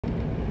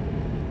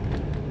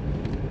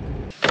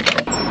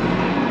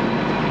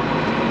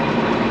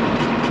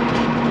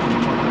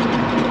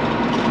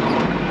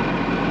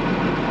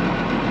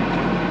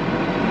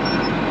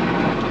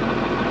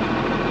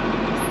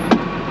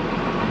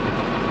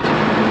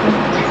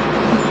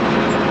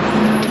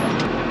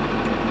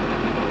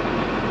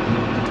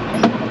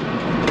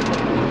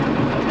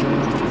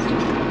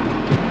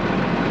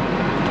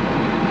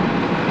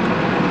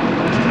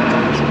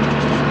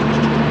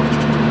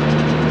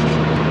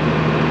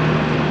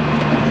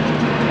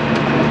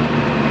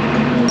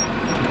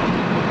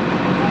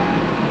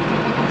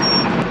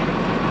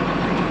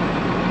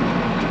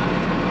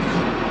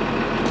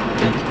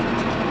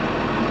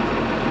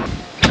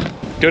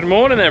Good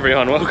morning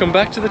everyone, welcome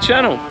back to the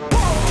channel.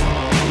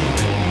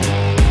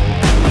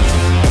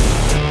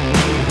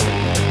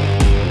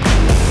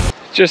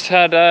 Just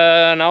had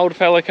an old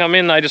fella come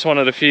in. They just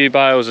wanted a few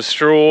bales of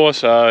straw,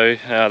 so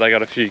they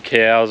got a few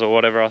cows or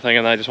whatever I think,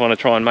 and they just want to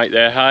try and make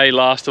their hay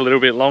last a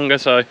little bit longer,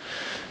 so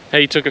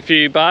he took a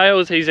few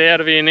bales. He's out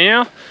of here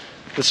now.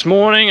 This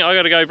morning I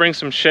got to go bring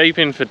some sheep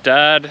in for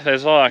Dad.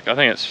 There's like, I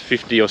think it's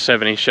 50 or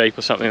 70 sheep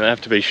or something that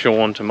have to be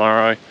shorn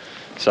tomorrow.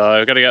 So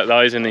I've got to get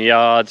those in the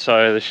yard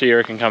so the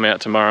shearer can come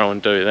out tomorrow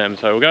and do them.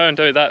 So we'll go and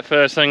do that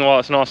first thing while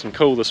it's nice and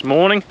cool this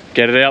morning.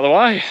 Get it out of the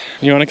way.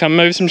 You want to come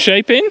move some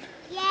sheep in?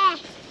 Yeah.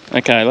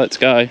 Okay, let's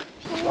go.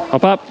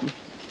 Hop up.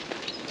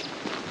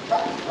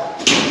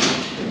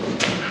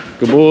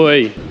 Good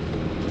boy.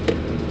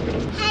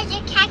 How's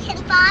your crack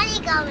and barley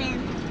going?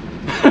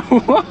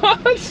 What?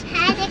 How's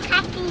the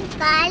crack and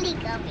barley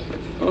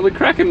going? Well, the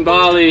crack and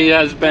barley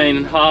has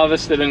been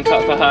harvested and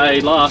cut for hay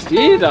last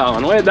year,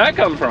 darling. Where'd that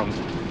come from?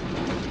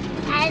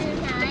 I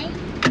don't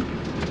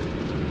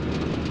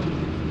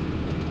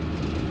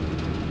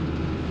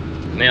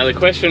know. Now the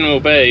question will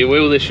be,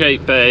 will the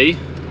sheep be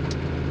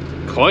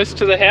close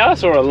to the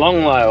house or a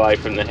long way away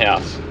from the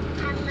house? A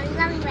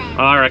long way.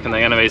 I reckon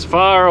they're going to be as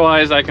far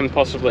away as they can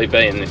possibly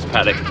be in this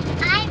paddock. I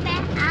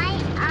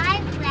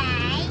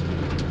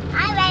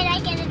bet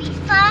they're going to be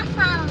far,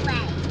 far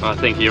away. I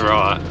think you're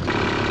right.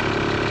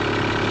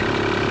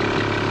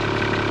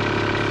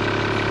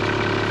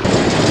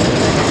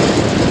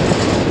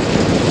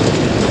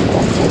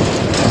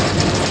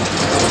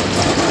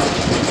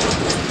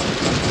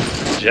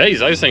 Jeez,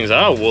 those things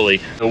are woolly.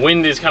 The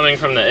wind is coming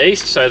from the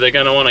east, so they're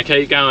going to want to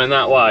keep going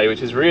that way,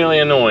 which is really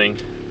annoying.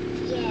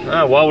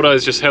 Yeah. Oh,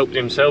 Waldo's just helped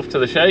himself to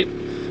the sheep.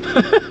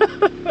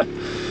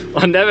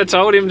 I never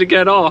told him to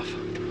get off.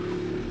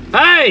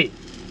 Hey!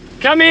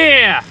 Come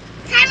here!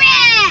 Come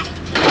here!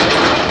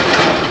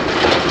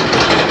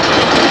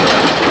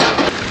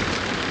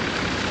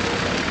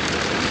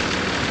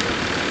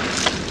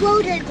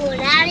 Waldo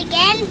going out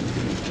again?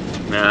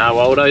 Nah,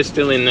 Waldo's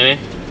still in there.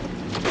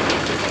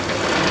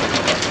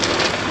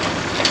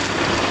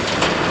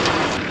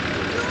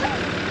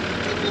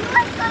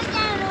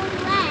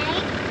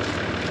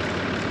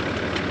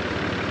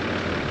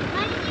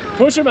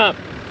 Push him up.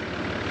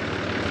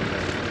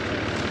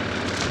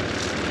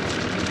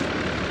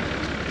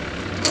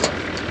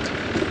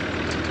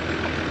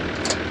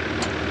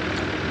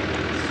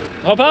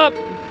 Hop up.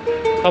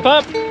 Hop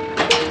up.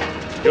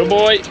 Good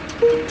boy.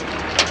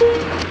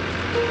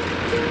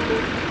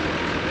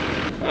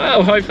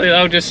 Well, hopefully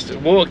they'll just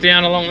walk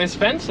down along this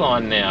fence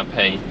line now,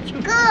 P. It's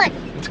good.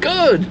 It's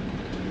good.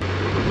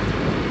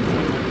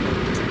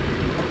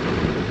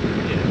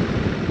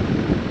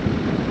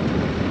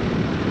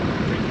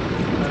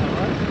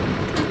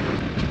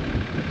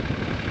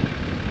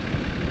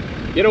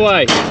 Get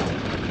away. Get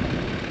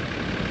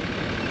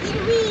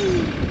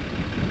away.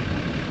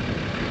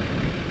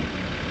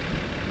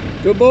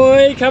 Good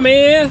boy, come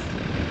here.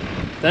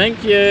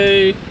 Thank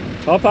you.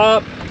 Hop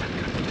up.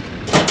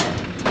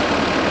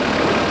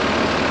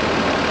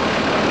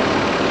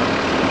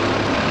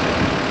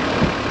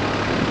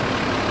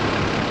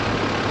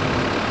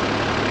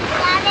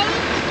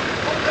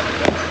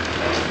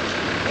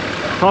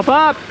 Hop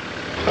up.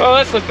 Well,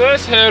 that's the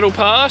first hurdle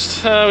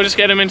passed. We'll just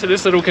get them into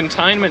this little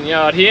containment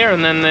yard here,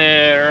 and then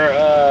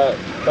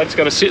they've just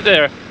got to sit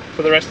there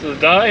for the rest of the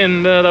day,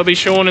 and they'll be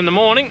shorn in the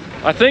morning.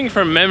 I think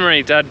from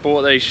memory, Dad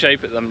bought these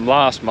sheep at the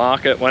last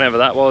market, whenever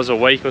that was, a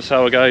week or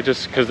so ago,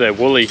 just because they're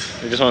woolly.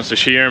 He just wants to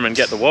shear them and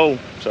get the wool.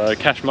 So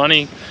cash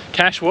money,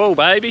 cash wool,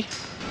 baby.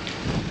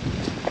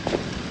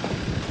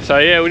 So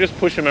yeah, we'll just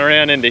push them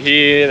around into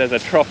here. There's a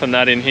trough and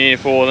that in here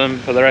for them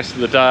for the rest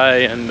of the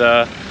day, and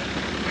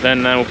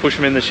then we'll push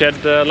them in the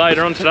shed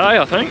later on today,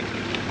 I think,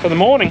 for the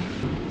morning.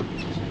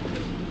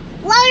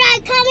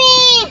 Waldo, come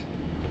here!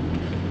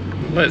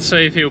 Let's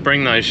see if he'll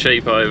bring those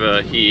sheep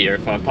over here,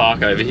 if I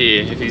park over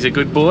here. If he's a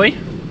good boy,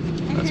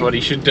 that's what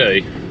he should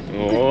do.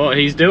 Oh,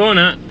 he's doing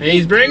it.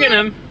 He's bringing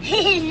them.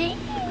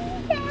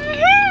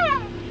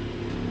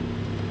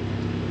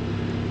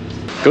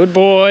 Good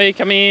boy,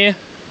 come here.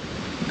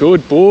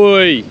 Good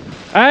boy.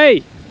 Hey,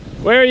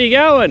 where are you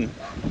going?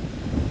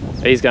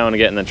 He's going to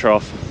get in the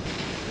trough.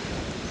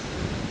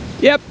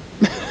 Yep.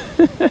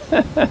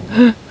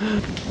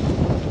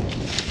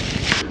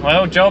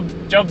 Well,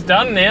 job's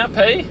done now,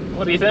 P.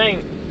 What do you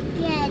think?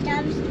 Yeah,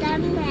 job's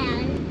done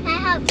now. I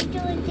help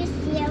doing this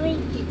shearing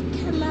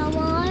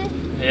tomorrow.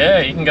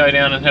 Yeah, you can go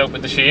down and help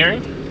with the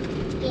shearing.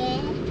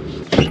 Yeah.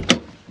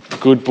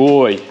 Good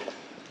boy.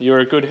 You're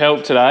a good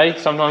help today.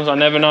 Sometimes I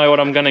never know what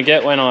I'm going to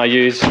get when I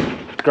use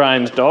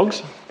Graham's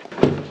dogs.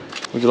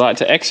 Would you like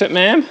to exit,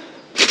 ma'am?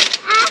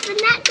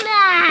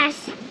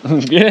 Binoculars.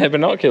 Yeah,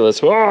 binoculars.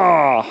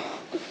 Whoa.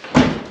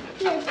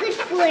 You're a good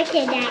boy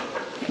today.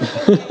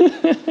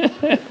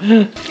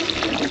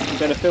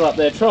 Better fill up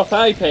their trough,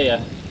 eh,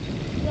 Pia?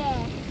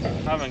 Yeah. I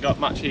haven't got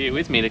much here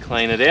with me to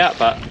clean it out,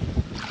 but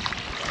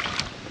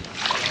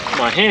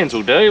my hands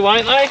will do,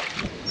 won't they?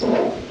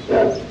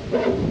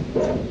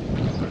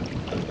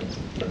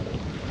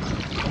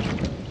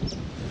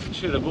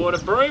 should have bought a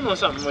broom or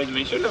something with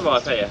me, shouldn't have I,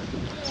 Pia?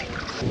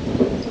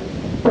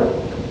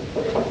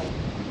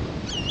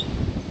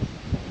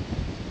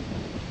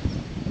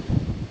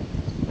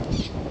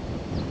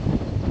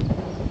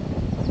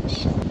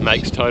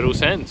 Makes total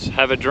sense.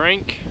 Have a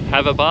drink,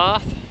 have a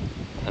bath,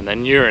 and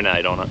then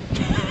urinate on it.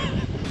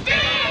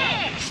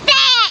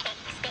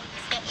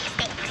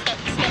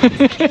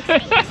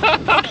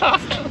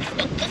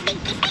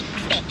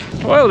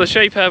 Well, the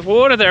sheep have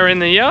water, they're in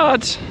the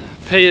yards.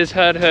 Pia's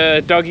had her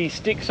doggy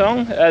stick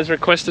song as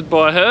requested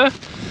by her.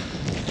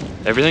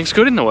 Everything's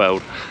good in the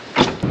world.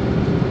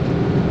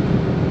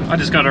 I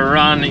just got to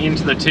run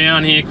into the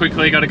town here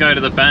quickly, got to go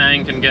to the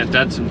bank and get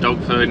Dad some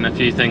dog food and a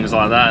few things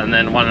like that, and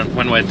then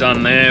when we're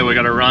done there we've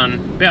got to run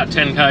about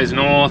 10 k's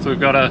north. We've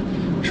got a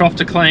trough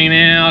to clean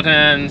out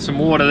and some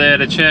water there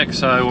to check,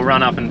 so we'll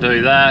run up and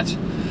do that.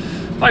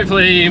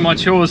 Hopefully my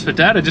chores for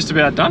Dad are just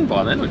about done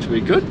by then, which will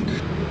be good.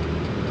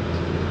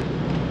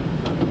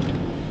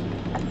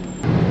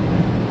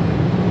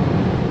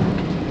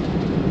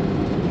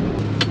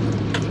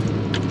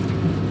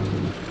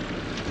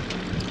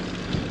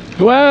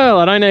 Well,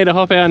 I don't need to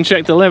hop out and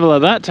check the level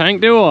of that tank,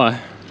 do I?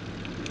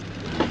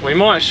 We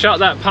might shut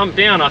that pump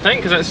down, I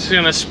think, because it's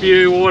going to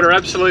spew water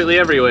absolutely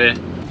everywhere.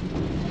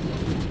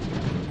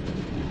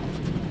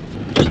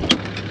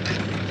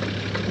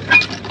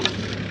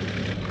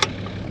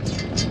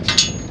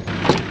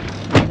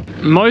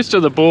 Most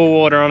of the bore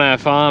water on our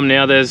farm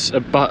now, there's,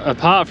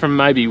 apart from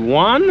maybe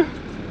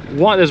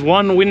there's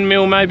one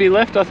windmill maybe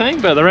left, I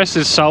think, but the rest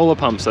is solar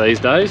pumps these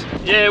days.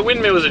 Yeah,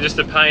 windmills are just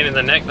a pain in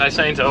the neck. They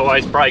seem to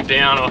always break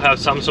down or have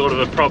some sort of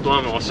a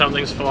problem, or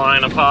something's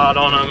flying apart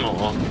on them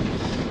or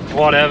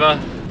whatever.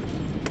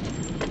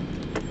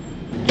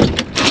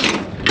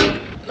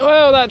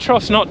 Well, that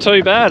trough's not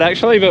too bad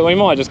actually, but we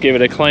might just give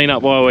it a clean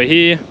up while we're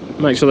here.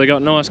 Make sure they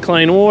got nice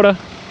clean water.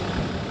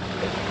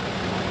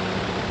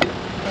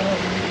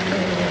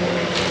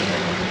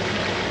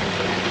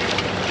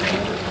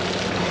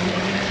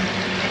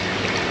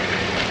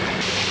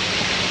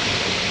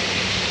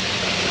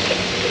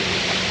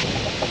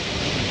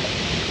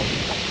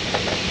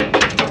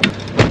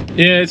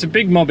 Yeah, it's a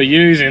big mob of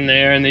ewes in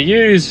there, and the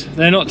ewes,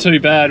 they're not too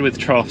bad with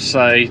troughs.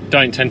 They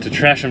don't tend to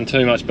trash them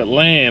too much, but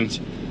lambs,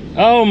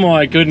 oh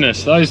my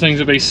goodness, those things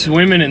would be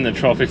swimming in the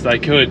trough if they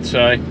could.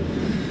 So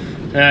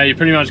you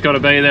pretty much got to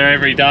be there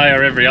every day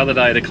or every other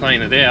day to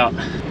clean it out.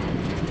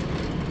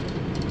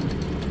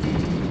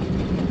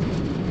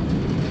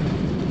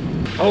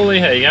 Holy,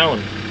 how you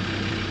going?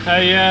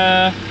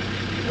 Hey,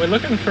 we're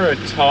looking for a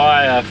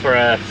tyre for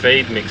our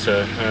feed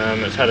mixer.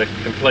 It's had a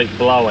complete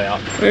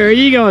blowout. Where are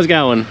you guys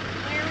going?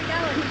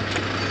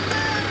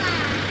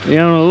 You're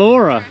going to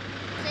Laura.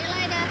 See you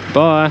later.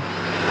 Bye.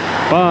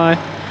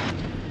 Bye.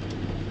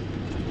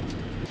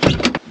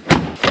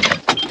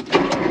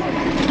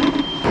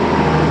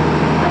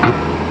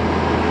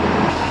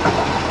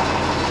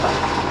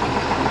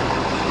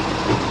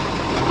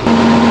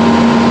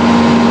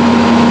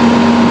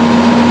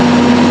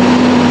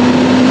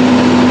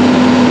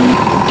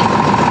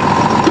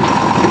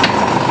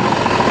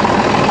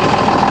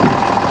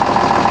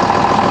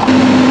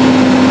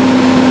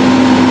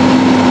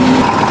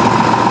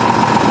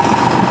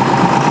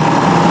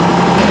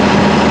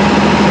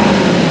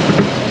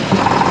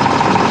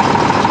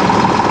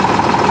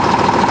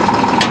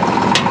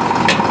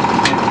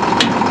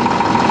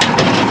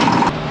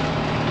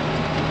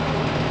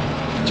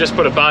 Just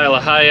put a bale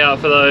of hay out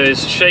for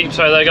those sheep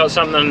so they got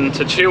something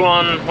to chew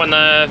on when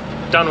they're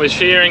done with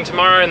shearing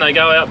tomorrow and they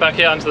go out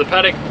back out into the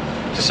paddock,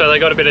 just so they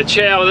got a bit of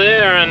chow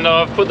there. And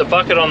I've put the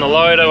bucket on the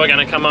loader. We're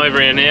going to come over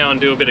here now and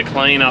do a bit of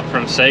clean up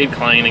from seed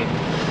cleaning.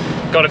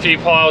 Got a few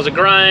piles of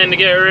grain to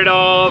get rid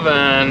of,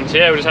 and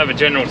yeah, we'll just have a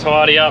general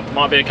tidy up.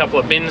 Might be a couple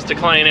of bins to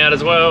clean out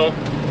as well.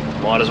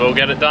 Might as well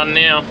get it done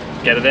now,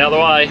 get it out of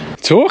the way.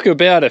 Talk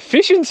about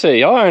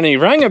efficiency. I only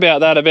rang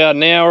about that about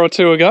an hour or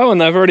two ago and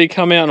they've already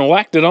come out and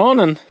whacked it on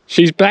and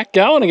she's back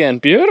going again.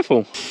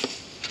 Beautiful.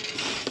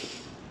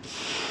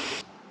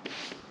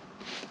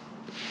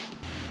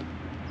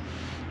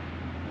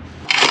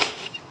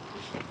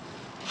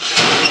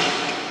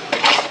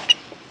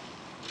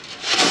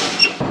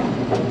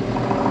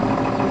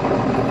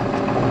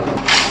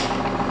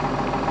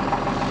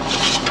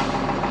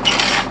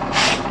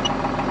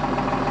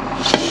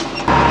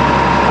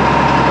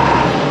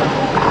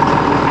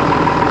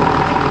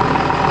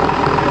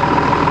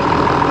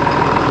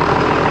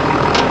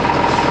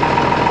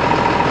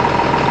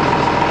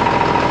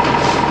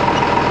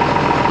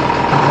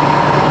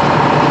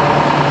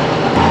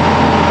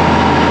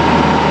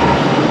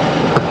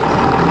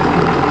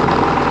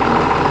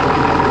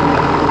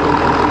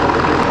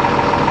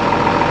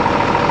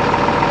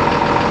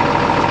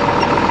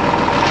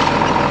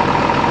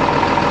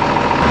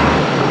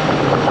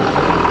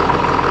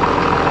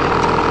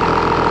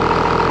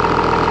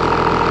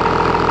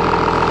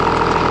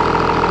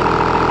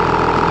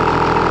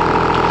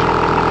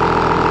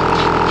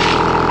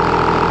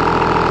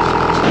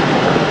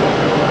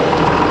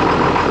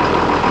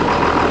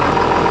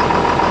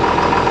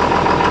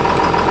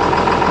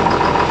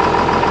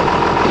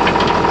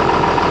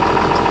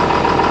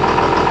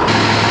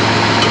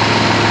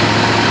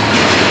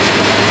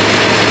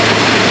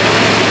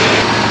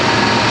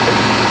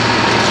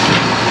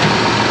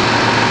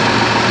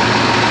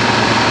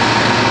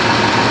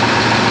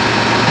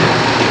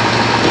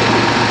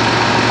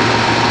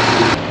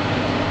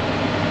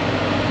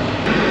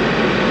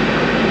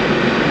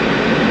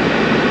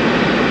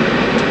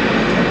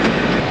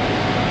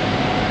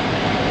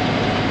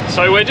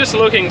 So we're just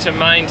looking to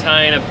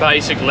maintain a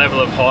basic level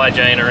of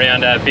hygiene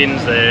around our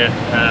bins there,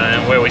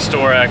 where we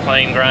store our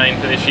clean grain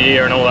for this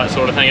year and all that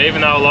sort of thing, even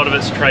though a lot of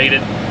it's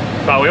treated.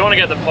 But we want to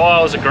get the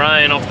piles of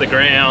grain off the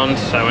ground,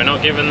 so we're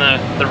not giving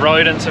the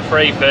rodents a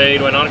free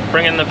feed, we're not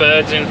bringing the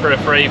birds in for a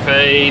free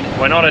feed,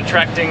 we're not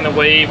attracting the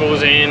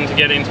weevils in to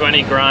get into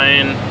any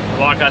grain.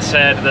 Like I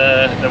said,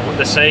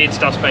 the seed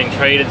stuff's been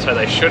treated, so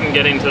they shouldn't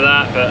get into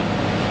that,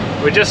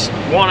 but we just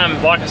want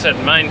to, like I said,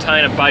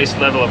 maintain a base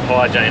level of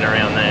hygiene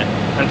around there.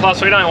 And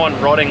plus we don't want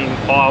rotting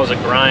piles of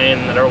grain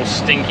that are all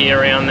stinky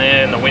around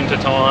there in the winter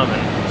time,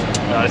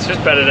 and it's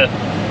just better to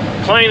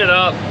clean it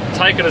up,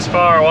 take it as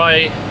far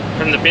away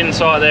from the bin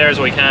site there as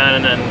we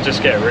can, and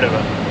just get rid of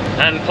it.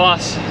 And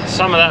plus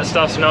some of that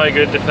stuff's no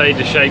good to feed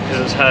to sheep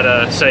because it's had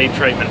a seed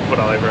treatment put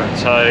over it,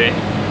 so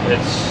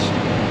it's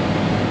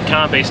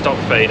can't be stock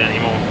feed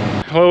anymore.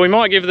 Well, we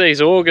might give these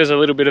augers a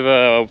little bit of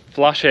a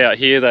flush out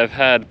here.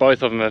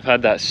 Both of them have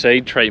had that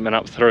seed treatment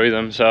up through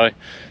them, so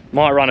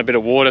might run a bit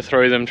of water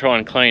through them, try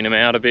and clean them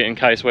out a bit in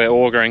case we're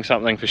augering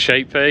something for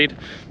sheep feed.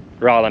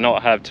 Rather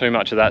not have too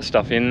much of that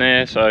stuff in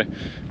there, so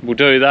we'll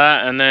do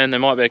that. And then there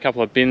might be a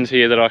couple of bins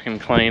here that I can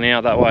clean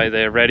out, that way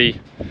they're ready,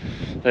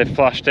 they're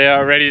flushed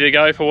out, ready to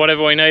go for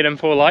whatever we need them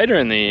for later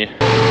in the year.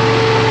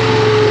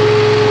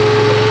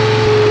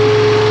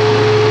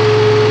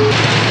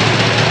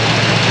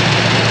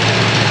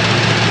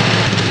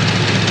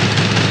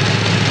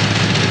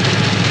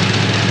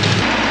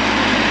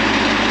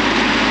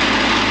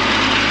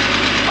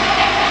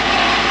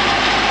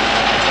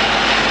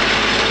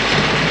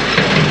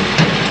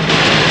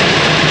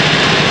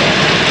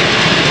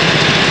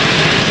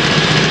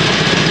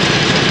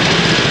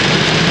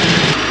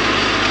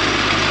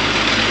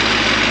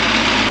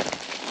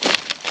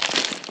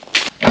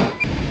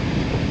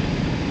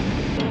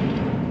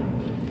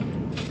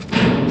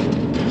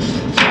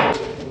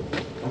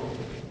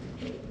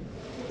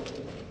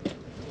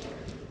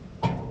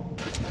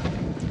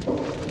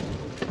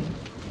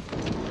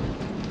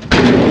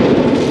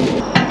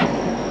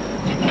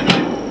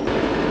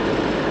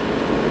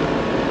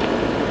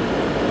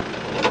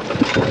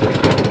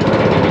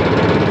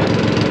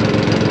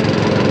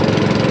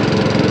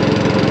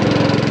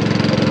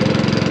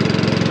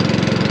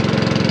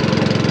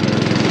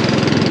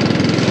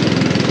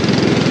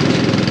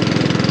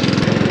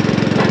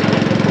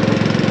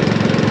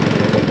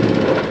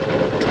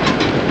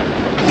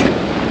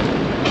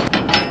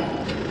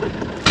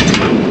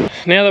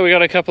 Now that we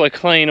got a couple of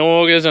clean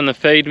augers and the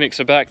feed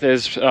mixer back,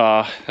 there's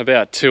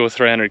about 200 or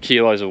 300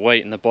 kilos of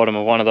wheat in the bottom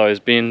of one of those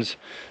bins.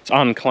 It's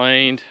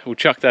uncleaned. We'll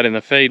chuck that in the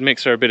feed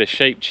mixer, a bit of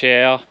sheep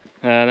chow,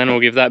 and then we'll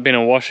give that bin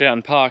a wash out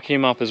and park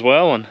him up as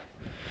well. And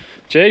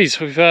geez,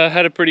 we've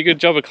had a pretty good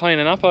job of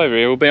cleaning up over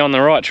here. We'll be on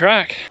the right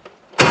track.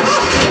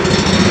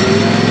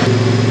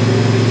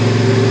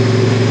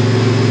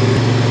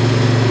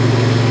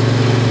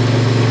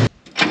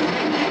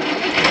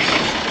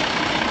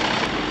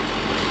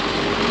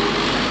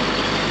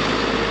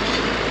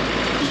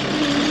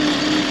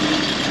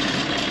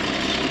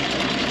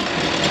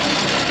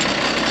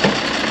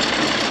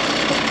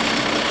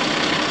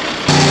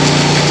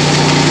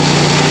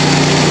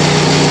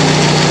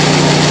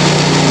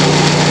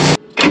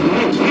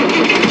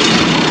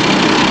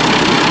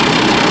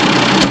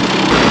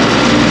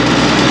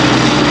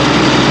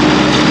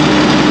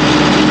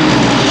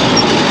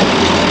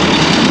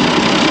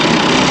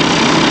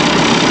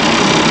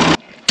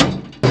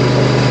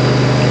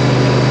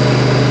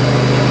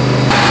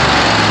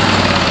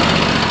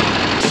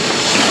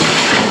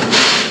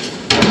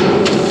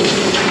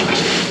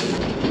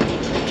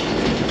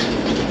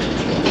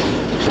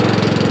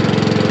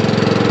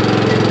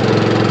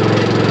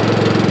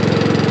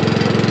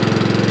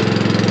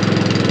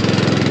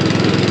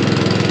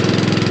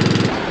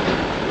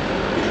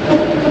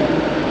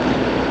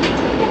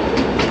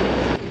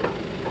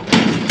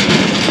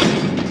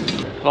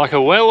 Like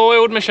a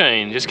well-oiled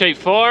machine, just keep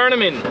firing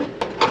them in.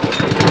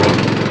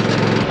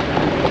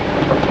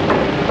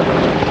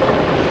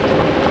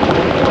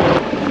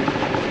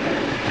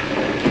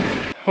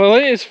 Well,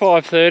 it is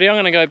 5:30. I'm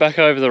going to go back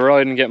over the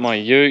road and get my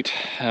ute.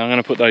 I'm going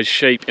to put those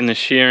sheep in the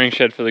shearing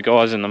shed for the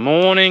guys in the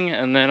morning,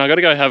 and then I've got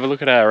to go have a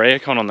look at our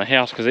aircon on the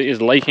house because it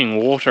is leaking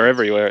water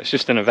everywhere. It's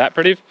just an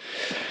evaporative.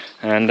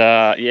 And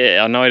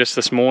yeah, I noticed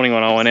this morning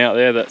when I went out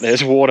there that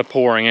there's water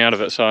pouring out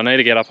of it, so I need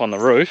to get up on the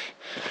roof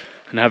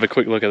and have a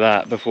quick look at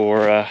that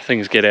before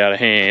things get out of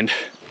hand.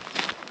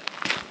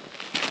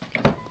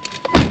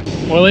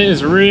 Well, it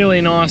is really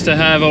nice to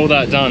have all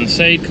that done.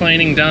 Seed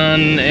cleaning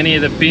done, any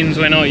of the bins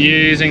we're not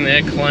using,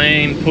 they're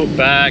clean, put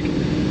back.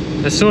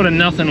 There's sort of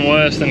nothing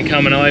worse than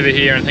coming over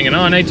here and thinking,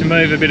 oh, I need to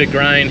move a bit of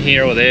grain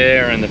here or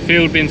there, and the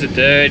field bins are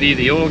dirty,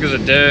 the augers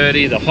are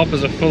dirty, the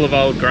hoppers are full of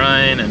old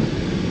grain, and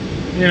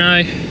you know,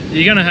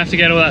 you're gonna have to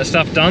get all that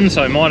stuff done,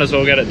 so might as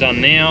well get it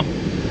done now.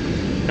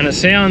 And it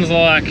sounds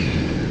like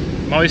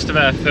most of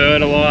our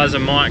fertiliser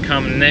might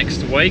come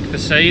next week for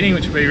seeding,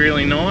 which will be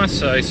really nice.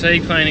 So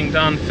seed cleaning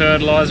done,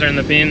 fertiliser in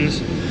the bins,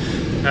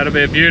 that'll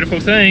be a beautiful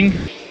thing.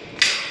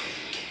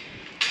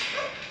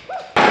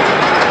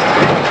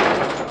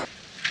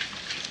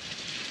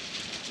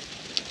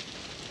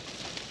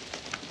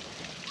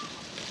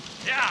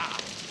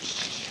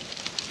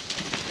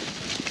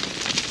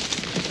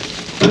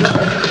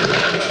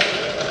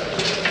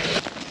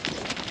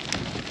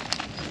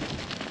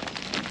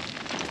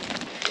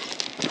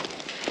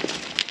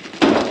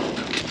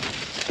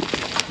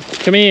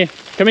 Come here,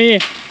 come here.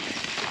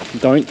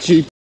 Don't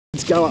you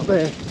go up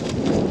there.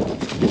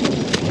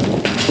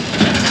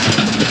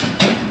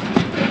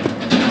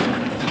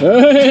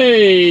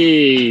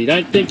 Hey,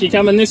 don't think you're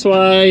coming this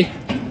way.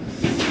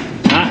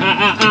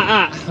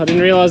 I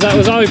didn't realise that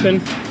was open.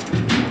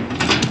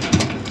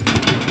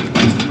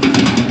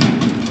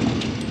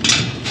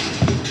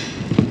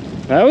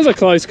 That was a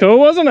close call,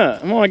 wasn't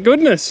it? My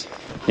goodness.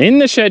 In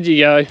the shed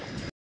you go.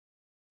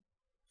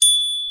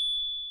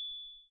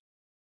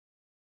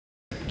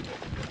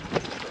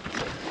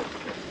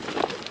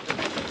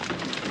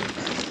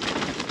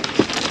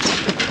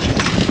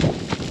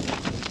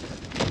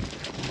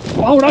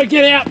 Oh no,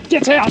 get out,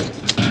 get out.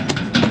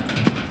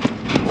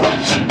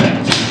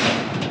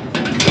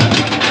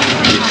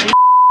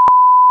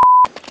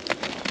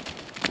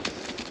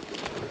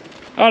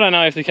 I don't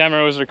know if the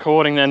camera was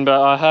recording then,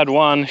 but I had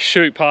one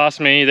shoot past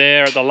me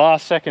there at the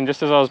last second,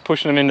 just as I was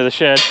pushing them into the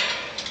shed.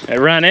 It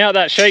ran out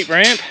that sheep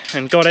ramp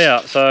and got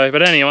out. So,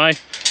 but anyway,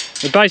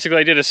 it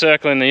basically did a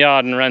circle in the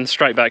yard and ran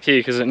straight back here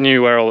because it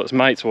knew where all its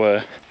mates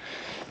were.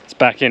 It's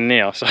back in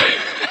now, so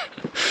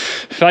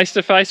face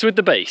to face with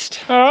the beast.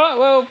 All right,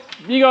 well,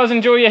 you guys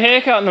enjoy your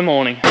haircut in the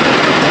morning.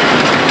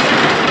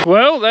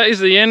 Well, that is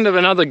the end of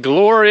another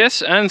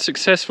glorious and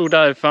successful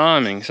day of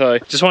farming. So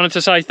just wanted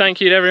to say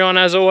thank you to everyone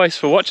as always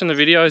for watching the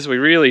videos. We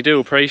really do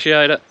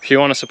appreciate it. If you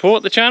want to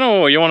support the channel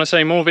or you want to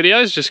see more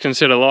videos, just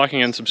consider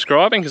liking and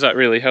subscribing because that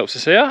really helps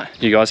us out.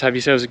 You guys have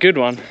yourselves a good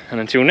one, and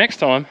until next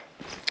time,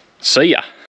 see ya.